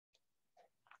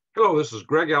Hello, this is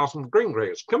Greg Allison with Green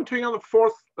Grays, coming to you on the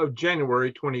 4th of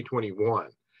January, 2021.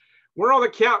 We're on the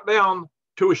countdown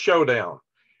to a showdown.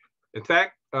 In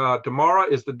fact,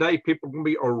 tomorrow is the day people are going to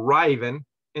be arriving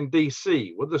in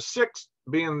D.C., with the 6th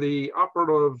being the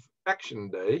operative action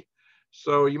day.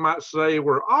 So you might say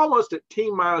we're almost at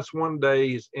T-1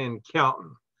 days in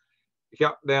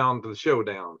countdown to the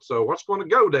showdown. So what's going to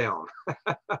go down?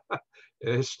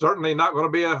 It's certainly not going to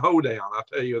be a hoedown, I'll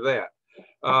tell you that.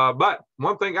 But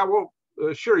one thing I will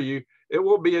assure you, it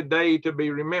will be a day to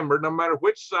be remembered, no matter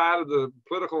which side of the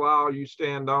political aisle you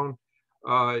stand on.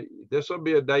 This will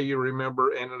be a day you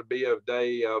remember, and it'll be a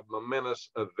day of momentous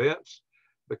events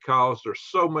because there's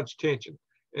so much tension.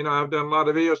 You know, I've done a lot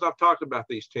of videos. I've talked about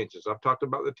these tensions. I've talked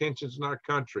about the tensions in our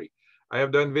country. I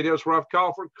have done videos where I've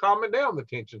called for calming down the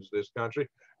tensions of this country,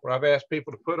 where I've asked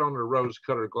people to put on their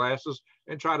rose-colored glasses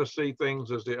and try to see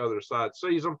things as the other side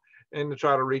sees them, and to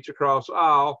try to reach across the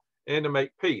aisle and to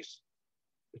make peace.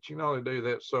 But you can only do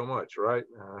that so much, right?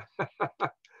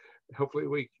 Hopefully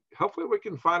we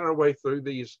can find our way through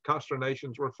these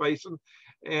consternations we're facing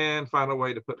and find a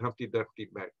way to put Humpty Dumpty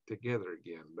back together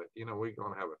again. But you know, we're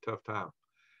going to have a tough time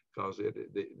because it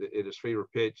is fever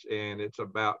pitch and it's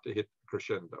about to hit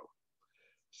crescendo.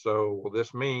 So will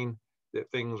this mean that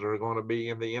things are going to be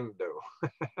in the endo?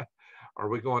 Are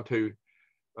we going to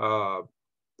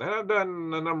and I've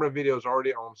done a number of videos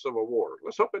already on Civil War.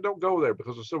 Let's hope it don't go there,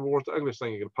 because the Civil War is the ugliest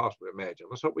thing you can possibly imagine.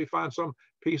 Let's hope we find some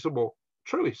peaceable,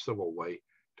 truly civil way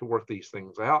to work these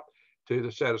things out to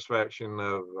the satisfaction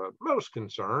of most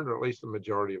concerned, or at least the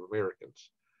majority of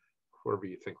Americans, wherever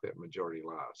you think that majority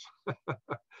lies.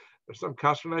 There's some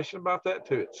consternation about that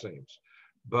too, it seems.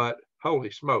 But holy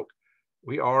smoke,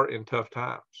 we are in tough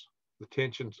times. The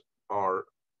tensions are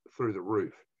through the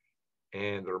roof,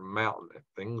 and they're mounting.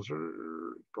 Things are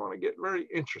going to get very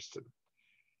interesting.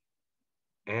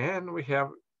 And we have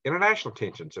international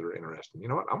tensions that are interesting. You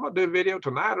know what? I'm going to do a video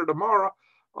tonight or tomorrow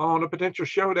on a potential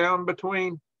showdown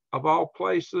between, of all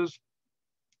places,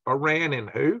 Iran and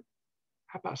who?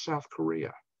 How about South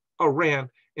Korea? Iran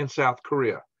and South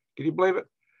Korea. Can you believe it?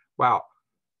 Wow.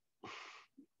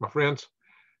 My friends,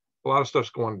 a lot of stuff's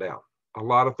going down. A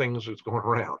lot of things is going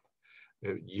around.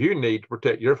 You need to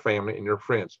protect your family and your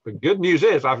friends. The good news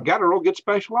is I've got a real good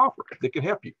special offer that can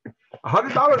help you.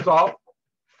 $100 off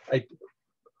a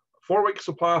 4-week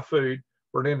supply of food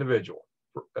for an individual.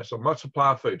 That's a month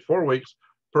supply of food, 4 weeks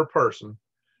per person.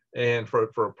 And for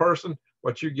a person,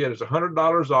 what you get is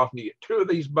 $100 off, and you get 2 of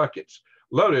these buckets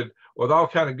loaded with all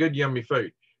kind of good, yummy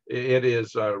food. It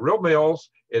is real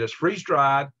meals. It is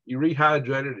freeze-dried. You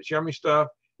rehydrate it. It's yummy stuff.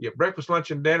 You get breakfast,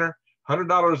 lunch, and dinner.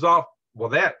 $100 off. Well,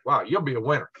 wow, you'll be a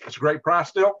winner. It's a great price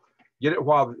still. Get it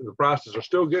while the prices are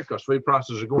still good, because food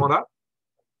prices are going up.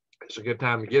 It's a good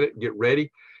time to get it, get ready.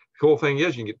 The cool thing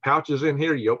is you can get pouches in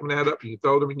here. You open that up, you can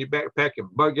throw them in your backpack and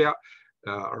bug out,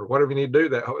 or whatever you need to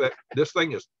do. This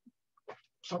thing is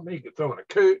something you can throw in a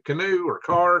canoe or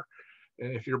car,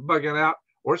 and if you're bugging out.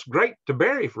 Or it's great to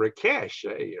bury for a cache,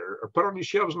 or put on your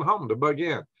shelves in home to bug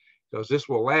in, because this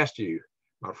will last you,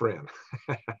 my friend.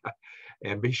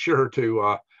 And be sure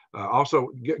to also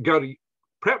go to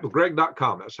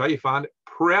prepwithgreg.com. That's how you find it,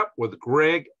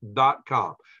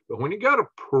 prepwithgreg.com. But when you go to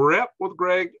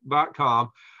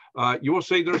prepwithgreg.com, you will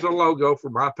see there's a logo for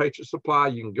My Patriot Supply.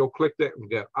 You can go click that and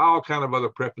get all kind of other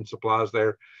prepping supplies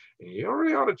there. And you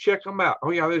already ought to check them out.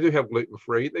 Oh yeah, they do have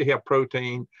gluten-free. They have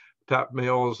protein type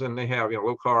meals, and they have,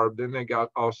 low carb. Then they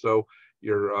got also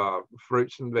your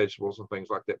fruits and vegetables and things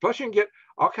like that. Plus, you can get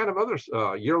all kind of other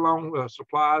year-long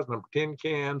supplies, number 10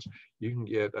 cans. You can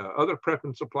get other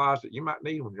prepping supplies that you might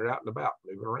need when you're out and about,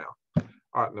 moving around.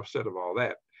 All right, enough said of all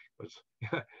that.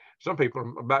 Some people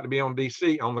are about to be on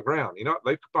DC on the ground. You know,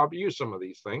 they could probably use some of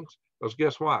these things. Because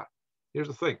guess why? Here's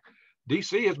the thing.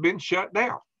 DC has been shut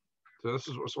down. So let's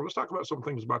talk about some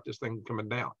things about this thing coming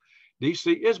down.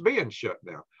 DC is being shut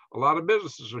down. A lot of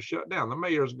businesses are shut down. The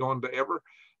mayor is going to every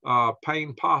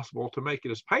pain possible to make it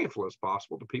as painful as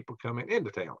possible to people coming into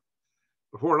town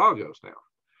before it all goes down.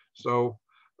 So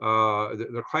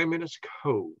they're claiming it's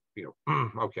code. Okay, I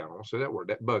don't want to say that word,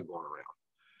 that bug going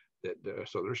around.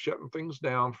 So they're shutting things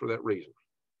down for that reason.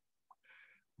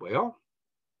 Well,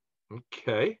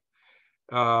 okay.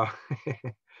 So,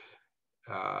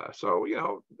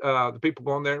 the people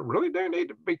going there really do need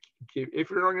to be,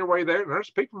 if you're on your way there, and there's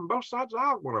people from both sides of the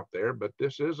aisle going up there, but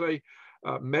this is a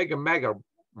mega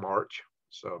march.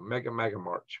 So mega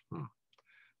march.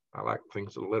 I like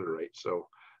things that alliterate. So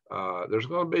there's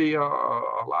going to be a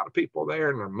lot of people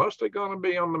there, and they're mostly going to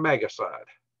be on the mega side.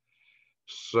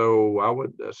 So I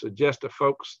would suggest to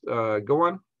folks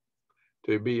going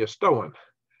to be stowing,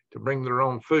 to bring their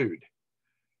own food.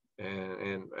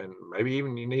 and maybe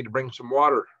even you need to bring some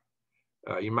water.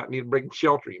 You might need to bring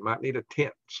shelter. You might need a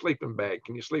tent, sleeping bag.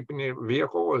 Can you sleep in your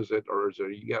vehicle? Is it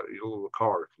you got your little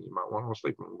car? You might want to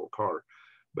sleep in a little car.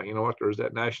 But you know what? There's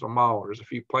that National Mall. There's a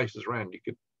few places around you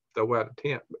could throw out a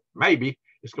tent. But maybe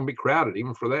it's going to be crowded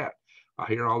even for that. I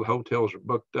hear all the hotels are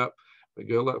booked up. But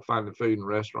good luck finding food in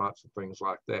restaurants and things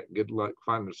like that. Good luck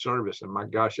finding service. And my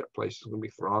gosh, that place is going to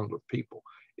be thronged with people.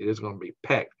 It is going to be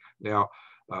packed. Now,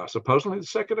 supposedly the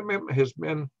Second Amendment has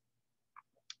been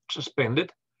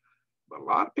suspended. But a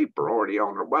lot of people are already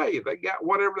on their way. They got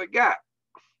whatever they got.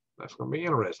 That's going to be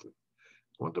interesting.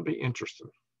 It's going to be interesting.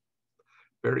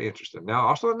 Very interesting. Now,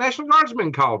 also the National Guard's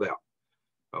been called out.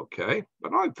 Okay,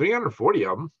 but only 340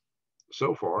 of them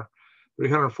so far.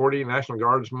 340 National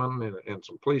Guardsmen and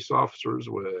some police officers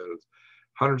with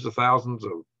hundreds of thousands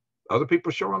of other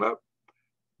people showing up.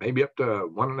 Maybe up to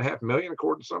 1.5 million,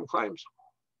 according to some claims.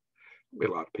 There'll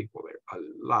be a lot of people there. A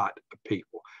lot of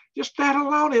people. Just that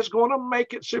alone is going to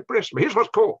make it super interesting. Here's what's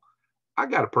cool. I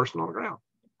got a person on the ground.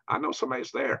 I know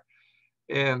somebody's there.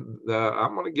 And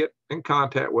I'm going to get in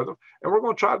contact with them. And we're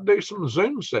going to try to do some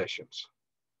Zoom sessions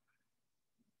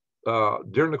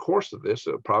during the course of this,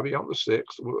 probably on the 6th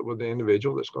with the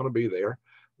individual that's going to be there.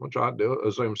 I'm going to try to do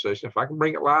a Zoom session. If I can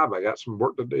bring it live, I got some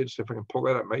work to do to see if I can pull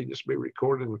that up. It may just be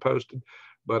recorded and posted.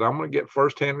 But I'm going to get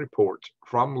firsthand reports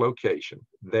from location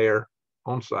there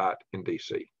on site in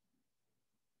DC.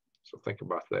 So think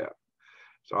about that.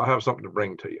 So I'll have something to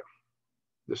bring to you,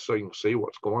 just so you can see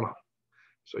what's going on,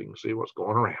 so you can see what's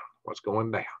going around, what's going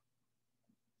down,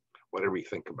 whatever you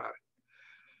think about it.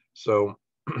 So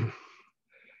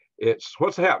it's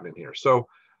what's happening here. So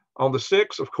on the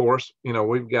 6th, of course, you know,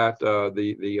 we've got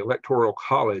the Electoral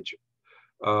College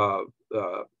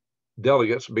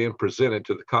delegates being presented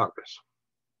to the Congress.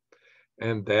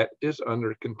 And that is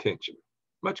under contention,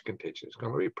 much contention. It's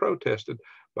going to be protested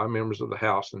by members of the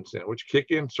House and Senate, which kick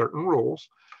in certain rules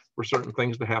for certain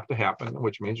things to happen,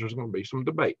 which means there's going to be some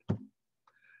debate.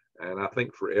 And I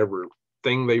think for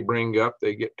everything they bring up,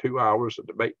 they get 2 hours of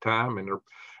debate time, and they're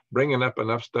bringing up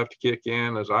enough stuff to kick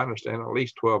in, as I understand, at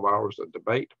least 12 hours of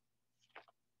debate.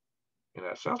 And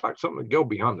that sounds like something to go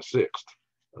beyond the 6th,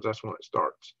 because that's when it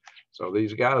starts. So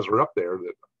these guys are up there.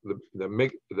 The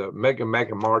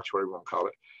mega march, whatever you want to call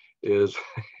it, is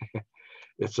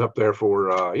it's up there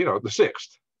for you know, the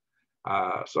 6th.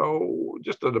 So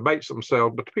just the debates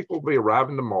themselves, but the people will be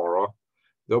arriving tomorrow.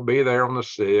 They'll be there on the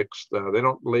 6th. They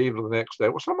don't leave the next day.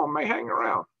 Well, some of them may hang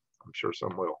around. I'm sure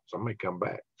some will. Some may come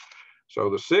back. So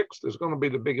the 6th is going to be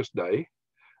the biggest day.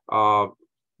 The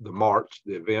march,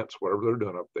 the events, whatever they're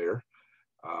doing up there.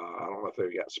 I don't know if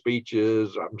they've got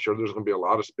speeches. I'm sure there's going to be a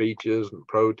lot of speeches and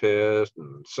protests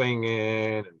and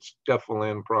singing and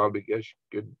scuffling, probably. Guess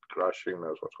good gosh, who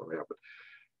knows what's going to happen.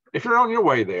 If you're on your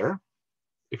way there,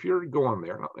 if you're going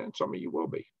there, and some of you will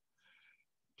be,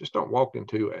 just don't walk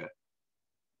into a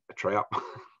trap.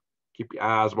 Keep your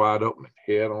eyes wide open and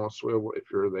head on a swivel if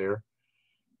you're there.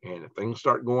 And if things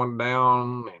start going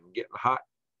down and getting hot,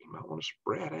 you might want to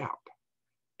spread out.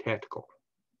 Tactical.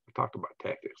 I talked about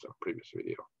tactics in a previous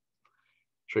video.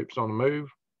 Troops on the move,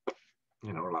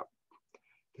 you know, like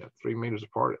 3 meters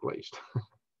apart at least.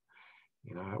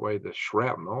 You know, that way the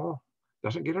shrapnel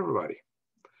doesn't get everybody.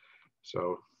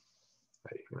 So,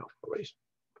 hey, you know, at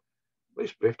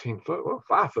least 15 foot, well,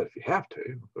 5 foot if you have to,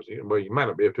 because well, you might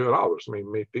not be able to at all. I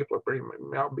mean, people are pretty,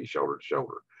 I'll be shoulder to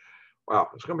shoulder. Wow,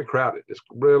 it's going to be crowded. It's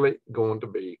really going to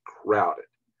be crowded.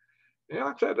 And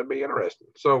like I said, it'll be interesting.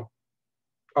 So,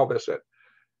 all that said,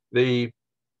 what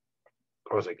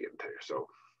was I getting to? So,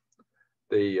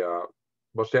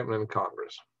 what's happening in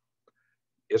Congress?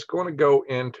 It's going to go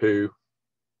into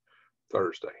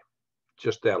Thursday,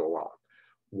 just that alone.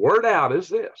 Word out is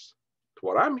this.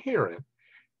 What I'm hearing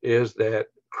is that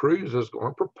Cruz is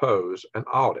going to propose an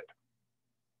audit.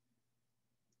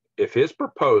 If his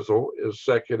proposal is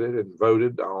seconded and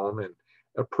voted on and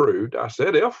approved, I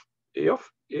said, if,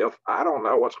 I don't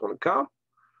know what's going to come.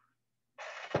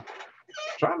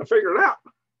 Trying to figure it out.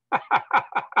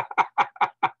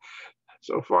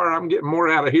 So far, I'm getting more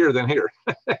out of here than here.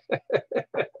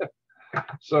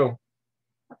 So,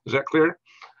 is that clear?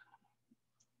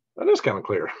 That is kind of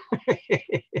clear.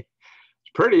 It's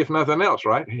pretty, if nothing else,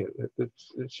 right? It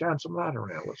shines some light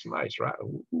around. Looks nice, right?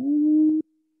 Ooh.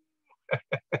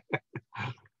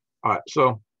 All right,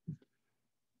 so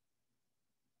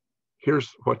here's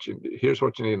what you need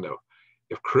to know.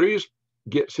 If Cruz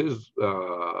gets his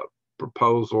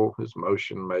proposal, his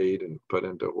motion made and put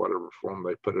into whatever form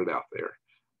they put it out there,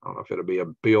 I don't know if it'll be a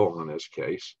bill in this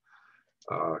case,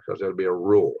 because it'll be a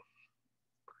rule.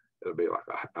 It'll be like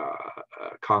a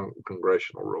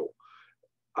congressional rule,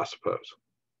 I suppose.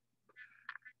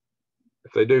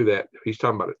 If they do that, he's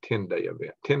talking about a 10-day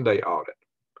event, 10-day audit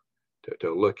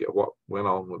to look at what went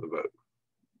on with the vote.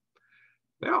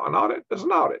 Now, an audit is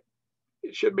an audit.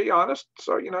 It should be honest.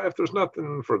 So, you know, if there's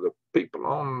nothing for the people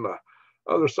on the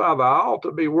other side of the aisle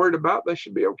to be worried about, they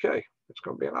should be okay. It's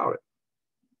going to be an audit.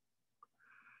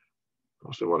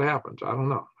 We'll see what happens. I don't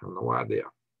know. I have no idea.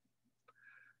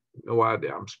 No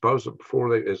idea. I'm supposed that before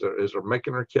they, as they're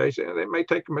making their case, and it may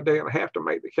take them a day and a half to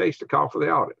make the case to call for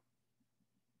the audit.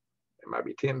 It might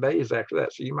be 10 days after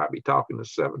that. So you might be talking the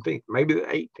 17th, maybe the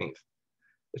 18th.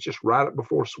 It's just right up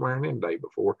before swearing in day,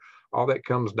 before all that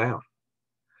comes down.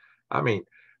 I mean,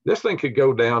 this thing could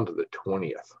go down to the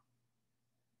 20th.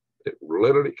 It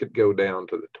literally could go down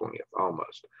to the 20th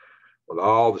almost. With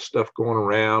all the stuff going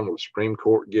around, will the Supreme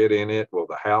Court get in it? Will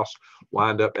the House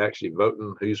wind up actually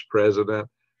voting who's president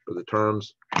for the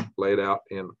terms laid out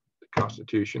in the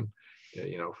Constitution,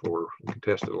 you know, for a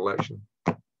contested election?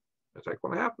 Is that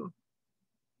going to happen?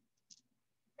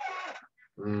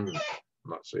 I'm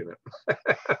not seeing it.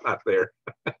 Not there.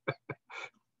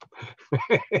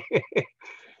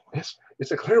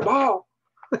 It's a clear ball.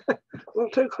 A little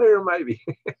too clear, maybe.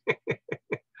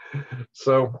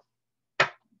 So,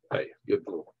 hey, good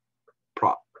little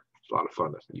prop. It's a lot of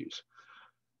fun to use.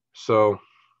 So,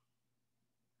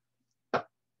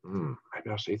 maybe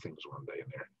I'll see things one day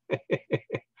in there.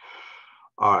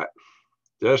 All right,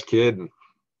 just kidding.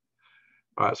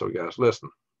 All right, so guys, listen.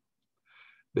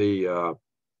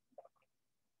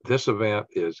 This event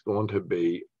is going to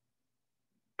be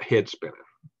head spinning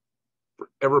for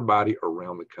everybody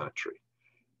around the country.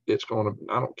 It's going to,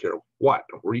 I don't care what,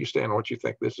 where you stand, what you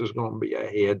think, this is going to be a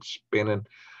head spinning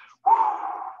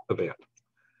event.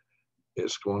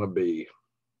 It's going to be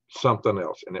something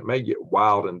else, and it may get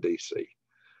wild in DC.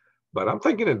 But I'm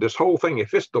thinking that this whole thing,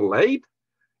 if it's delayed,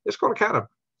 it's going to kind of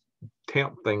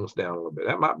tamp things down a little bit.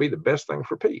 That might be the best thing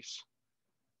for peace.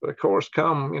 But of course,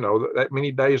 come, you know, that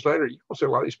many days later, you're going to see a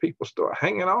lot of these people still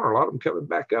hanging on, or a lot of them coming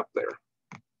back up there.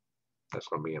 That's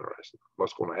going to be interesting.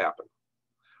 What's going to happen?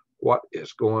 What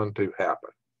is going to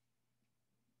happen?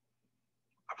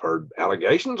 I've heard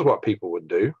allegations of what people would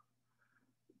do.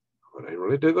 Would they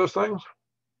really do those things?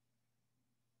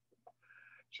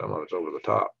 Some of it's over the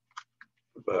top.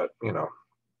 But, you know,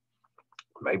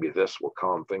 maybe this will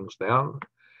calm things down,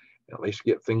 at least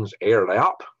get things aired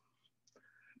out.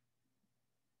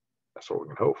 That's what we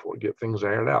can hope for, get things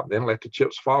aired out. Then let the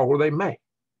chips fall where they may.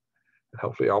 And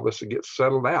hopefully all this will get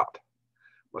settled out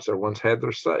once everyone's had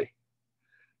their say.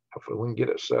 Hopefully we can get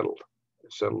it settled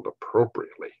and settled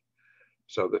appropriately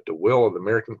so that the will of the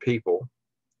American people,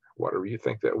 whatever you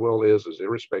think that will is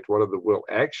irrespective of what the will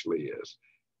actually is,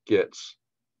 gets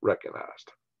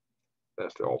recognized.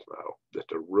 That's the ultimate hope, that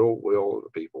the real will of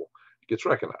the people gets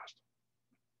recognized.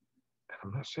 And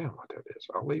I'm not saying what that is.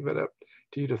 I'll leave it up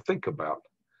to you to think about.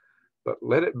 But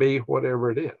let it be whatever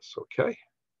it is, okay?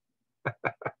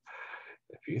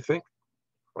 If you think,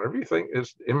 whatever you think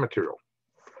is immaterial,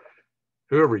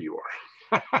 whoever you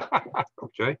are,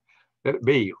 okay? Let it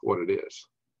be what it is,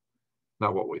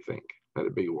 not what we think. Let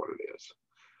it be what it is.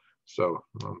 So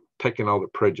I'm taking all the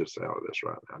prejudice out of this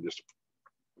right now. Just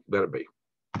let it be.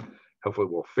 Hopefully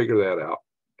we'll figure that out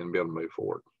and be able to move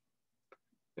forward.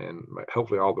 And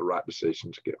hopefully all the right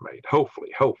decisions get made. Hopefully.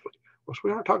 Well,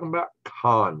 we aren't talking about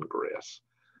Congress.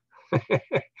 You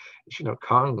know,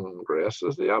 Congress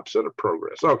is the opposite of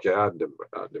progress. Okay, I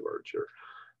diverge here.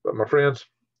 But my friends,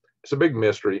 it's a big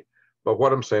mystery. But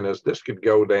what I'm saying is this could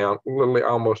go down literally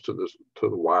almost to the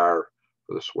wire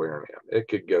for the swearing in. It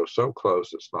could go so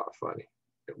close it's not funny.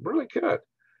 It really could.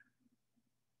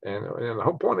 And the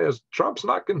whole point is Trump's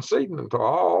not conceding until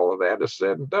all of that is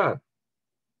said and done.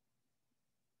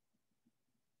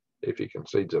 If he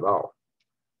concedes at all.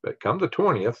 But come the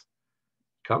 20th,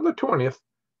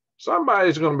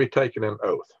 somebody's going to be taking an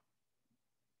oath.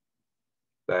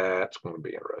 That's going to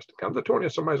be interesting. Come the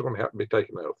 20th, somebody's going to have to be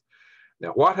taking an oath. Now,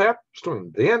 what happens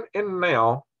between then and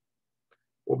now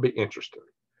will be interesting.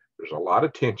 There's a lot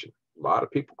of tension. A lot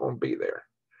of people going to be there.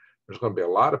 There's going to be a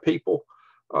lot of people.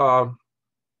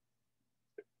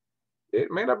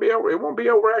 It may not be over. It won't be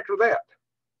over after that.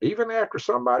 Even after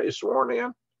somebody is sworn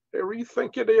in, whoever you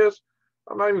think it is,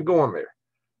 I'm not even going there.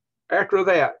 After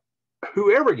that,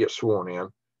 whoever gets sworn in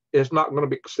is not going to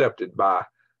be accepted by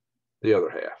the other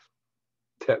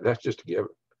half. That's just a given.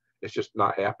 It's just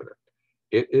not happening.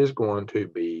 It is going to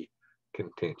be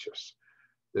contentious.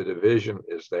 The division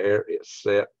is there. It's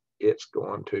set. It's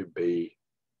going to be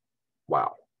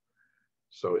wow.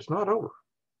 So it's not over.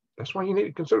 That's why you need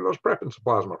to consider those prepping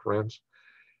supplies, my friends.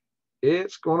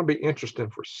 It's going to be interesting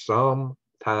for some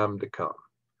time to come.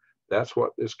 That's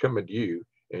what is coming to you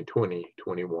in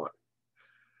 2021.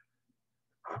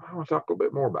 I want to talk a little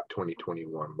bit more about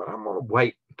 2021, but I'm going to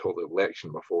wait until the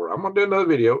election before. I'm going to do another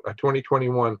video, a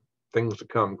 2021 things to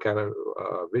come kind of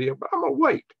video, but I'm going to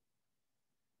wait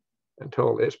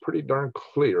until it's pretty darn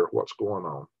clear what's going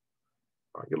on.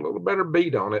 I get a little better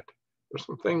beat on it. There's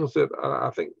some things that I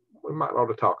think we might ought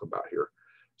to talk about here.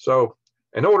 So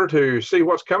in order to see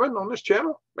what's coming on this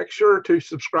channel, make sure to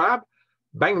subscribe,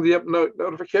 bang the up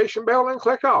notification bell, and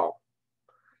click all.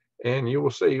 And you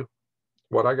will see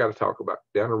what I got to talk about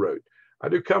down the road. I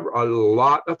do cover a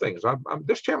lot of things.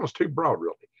 This channel is too broad,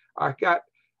 really. I got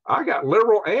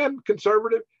liberal and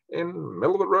conservative and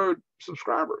middle of the road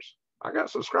subscribers. I got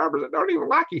subscribers that don't even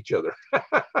like each other.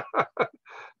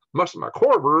 Most of my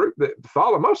core group that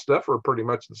follow most stuff are pretty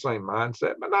much the same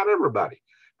mindset, but not everybody.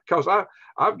 Because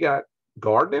I've got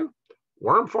gardening,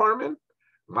 worm farming,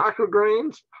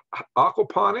 microgreens,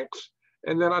 aquaponics,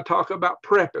 and then I talk about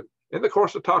prepping. In the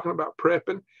course of talking about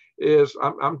prepping is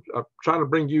I'm trying to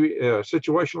bring you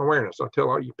situational awareness. I tell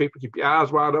all you people, keep your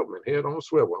eyes wide open and head on a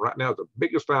swivel. Right now is the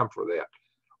biggest time for that,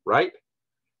 right?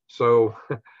 So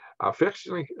I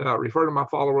affectionately refer to my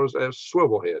followers as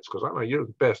swivel heads because I know you're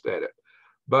the best at it.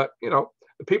 But, you know,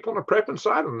 the people on the prepping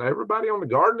side and everybody on the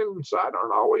gardening side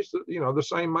aren't always, the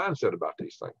same mindset about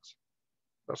these things.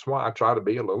 That's why I try to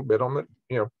be a little bit on the,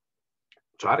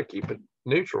 try to keep it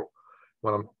neutral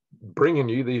when I'm bringing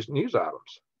you these news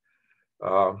items.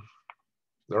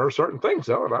 There are certain things,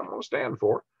 though, that I'm going to stand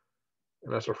for,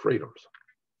 and that's our freedoms.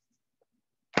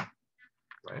 I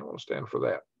don't want to stand for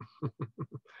that.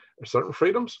 There's certain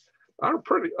freedoms I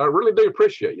really do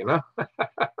appreciate, You know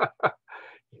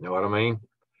what I mean?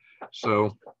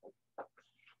 So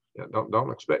yeah,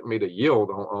 don't expect me to yield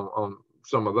on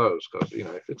some of those, because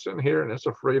if it's in here and it's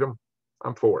a freedom,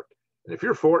 I'm for it. And if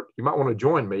you're for it, you might want to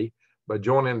join me by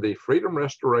joining the Freedom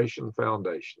Restoration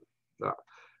Foundation.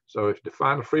 So if you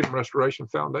define the Freedom Restoration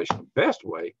Foundation, the best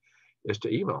way is to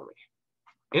email me,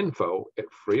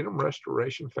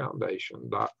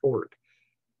 info@freedomrestorationfoundation.org,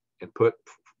 and put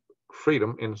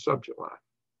freedom in the subject line.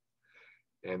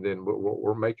 And then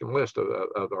we're making a list of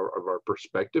our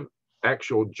prospective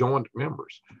actual joint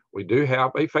members. We do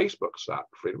have a Facebook site,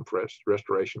 Freedom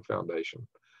Restoration Foundation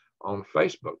on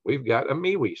Facebook. We've got a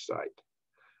MeWe site.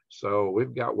 So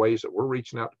we've got ways that we're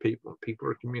reaching out to people and people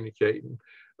are communicating.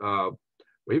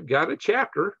 We've got a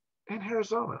chapter in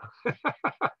Arizona.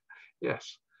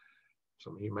 Yes.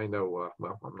 Some of you may know, well,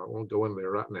 I'm not going to go in there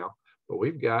right now, but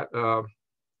we've got,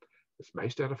 it's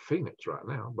based out of Phoenix right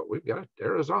now, but we've got an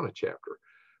Arizona chapter.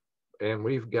 And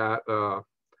we've got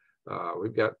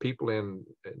people in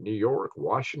New York,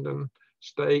 Washington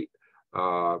State,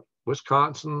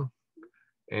 Wisconsin,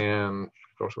 and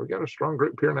of course we've got a strong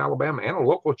group here in Alabama and a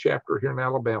local chapter here in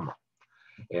Alabama.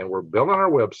 And we're building our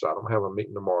website. I'm gonna have a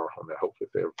meeting tomorrow on that. Hopefully,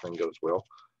 if everything goes well,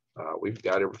 we've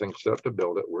got everything set up to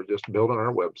build it. We're just building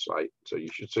our website, so you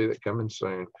should see that coming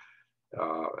soon,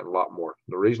 and a lot more.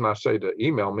 The reason I say to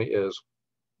email me is,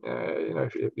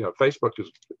 Facebook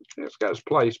it's got its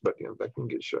place, but that can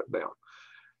get shut down.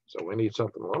 So we need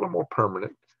something a little more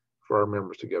permanent for our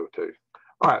members to go to.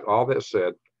 All right, all that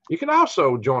said, you can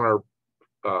also join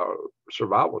our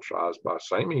survival tribes by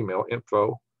same email,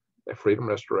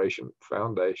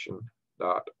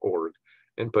 info@freedomrestorationfoundation.org,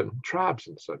 and putting tribes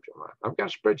in the subject line. I've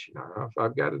got a spreadsheet now.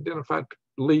 I've got identified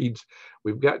leads.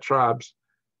 We've got tribes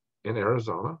in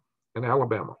Arizona and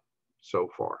Alabama so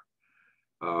far.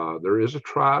 There is a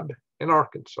tribe in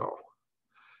Arkansas.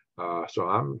 So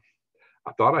I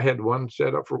thought I had one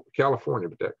set up for California,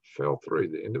 but that fell through.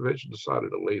 The individual decided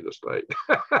to leave the state.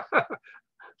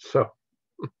 So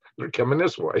they're coming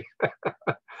this way.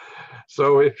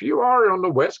 So if you are on the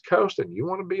West Coast and you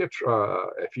want to be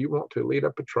if you want to lead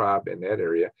up a tribe in that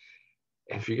area,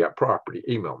 and if you got property,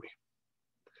 email me.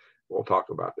 We'll talk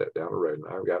about that down the road.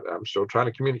 I'm still trying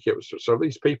to communicate with some of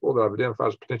these people that I've identified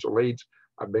as potential leads.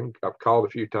 I've called a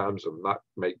few times and not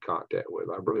made contact with.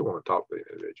 I really want to talk to the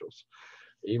individuals.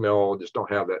 Email just don't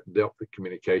have that depth of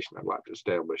communication I'd like to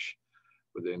establish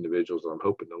with the individuals that I'm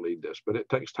hoping to lead this. But it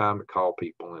takes time to call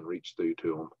people and reach through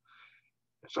to them.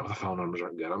 And some of the phone numbers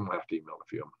aren't good. I'm gonna have to email a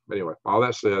few of them. But anyway, all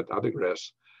that said, I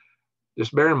digress.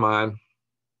 Just bear in mind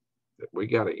that we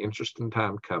got an interesting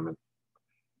time coming.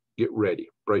 Get ready,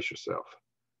 brace yourself.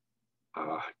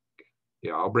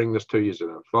 I'll bring this to you as it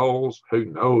unfolds. Who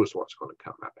knows what's going to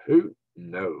come out? Who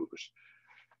knows?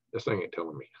 This thing ain't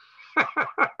telling me.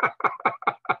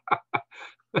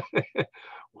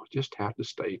 We'll just have to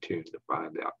stay tuned to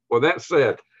find out. Well, that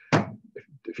said,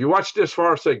 if you watch this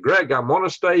far, say, Greg, I'm going to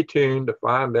stay tuned to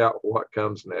find out what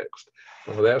comes next.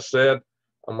 And with that said,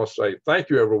 I'm going to say thank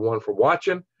you, everyone, for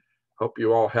watching. Hope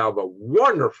you all have a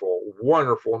wonderful,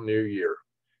 wonderful new year.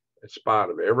 in spite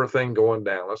of everything going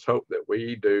down. Let's hope that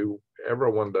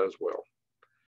everyone does well.